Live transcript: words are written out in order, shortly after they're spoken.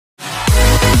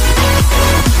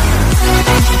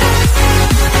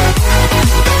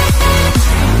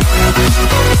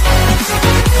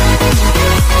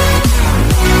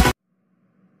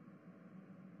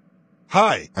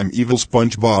Hi, I'm Evil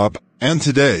SpongeBob, and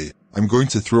today, I'm going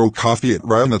to throw coffee at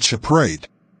Ryan at shoprite.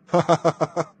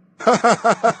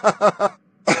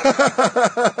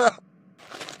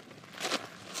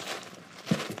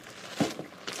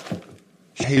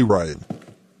 Hey Ryan.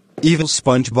 Evil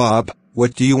SpongeBob,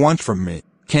 what do you want from me?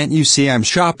 Can't you see I'm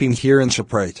shopping here in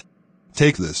shoprite?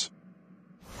 Take this.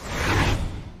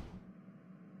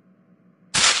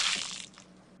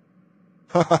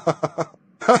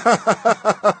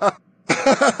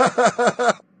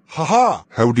 Haha!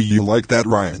 How do you like that,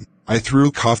 Ryan? I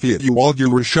threw coffee at you while you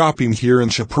were shopping here in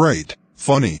shoprite.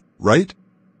 Funny, right?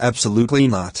 Absolutely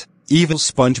not. Evil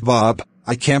SpongeBob,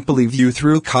 I can't believe you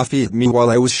threw coffee at me while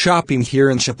I was shopping here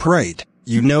in shoprite.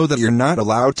 You know that you're not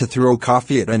allowed to throw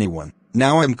coffee at anyone.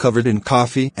 Now I'm covered in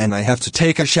coffee and I have to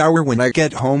take a shower when I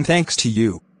get home thanks to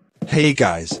you. Hey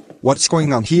guys, what's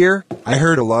going on here? I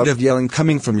heard a lot of yelling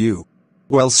coming from you.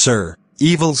 Well sir,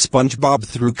 Evil SpongeBob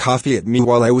threw coffee at me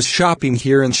while I was shopping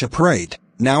here in shoprite.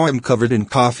 Now I'm covered in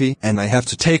coffee and I have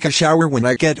to take a shower when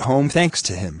I get home thanks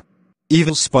to him.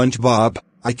 Evil SpongeBob,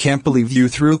 I can't believe you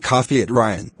threw coffee at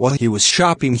Ryan while he was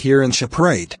shopping here in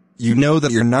shoprite. You know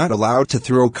that you're not allowed to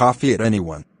throw coffee at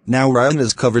anyone. Now Ryan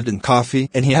is covered in coffee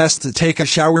and he has to take a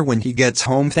shower when he gets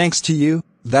home thanks to you.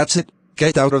 That's it.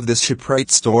 Get out of this shoprite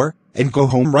store and go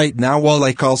home right now while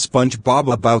I call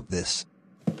SpongeBob about this.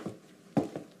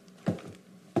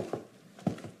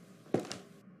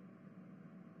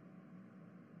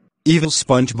 Evil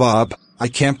SpongeBob, I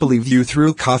can't believe you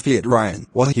threw coffee at Ryan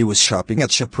while he was shopping at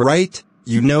shoprite.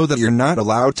 You know that you're not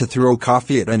allowed to throw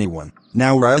coffee at anyone.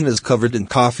 Now Ryan is covered in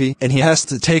coffee and he has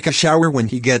to take a shower when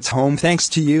he gets home thanks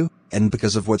to you. And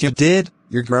because of what you did,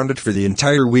 you're grounded for the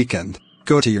entire weekend.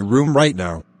 Go to your room right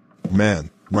now. Man,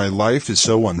 my life is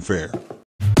so unfair.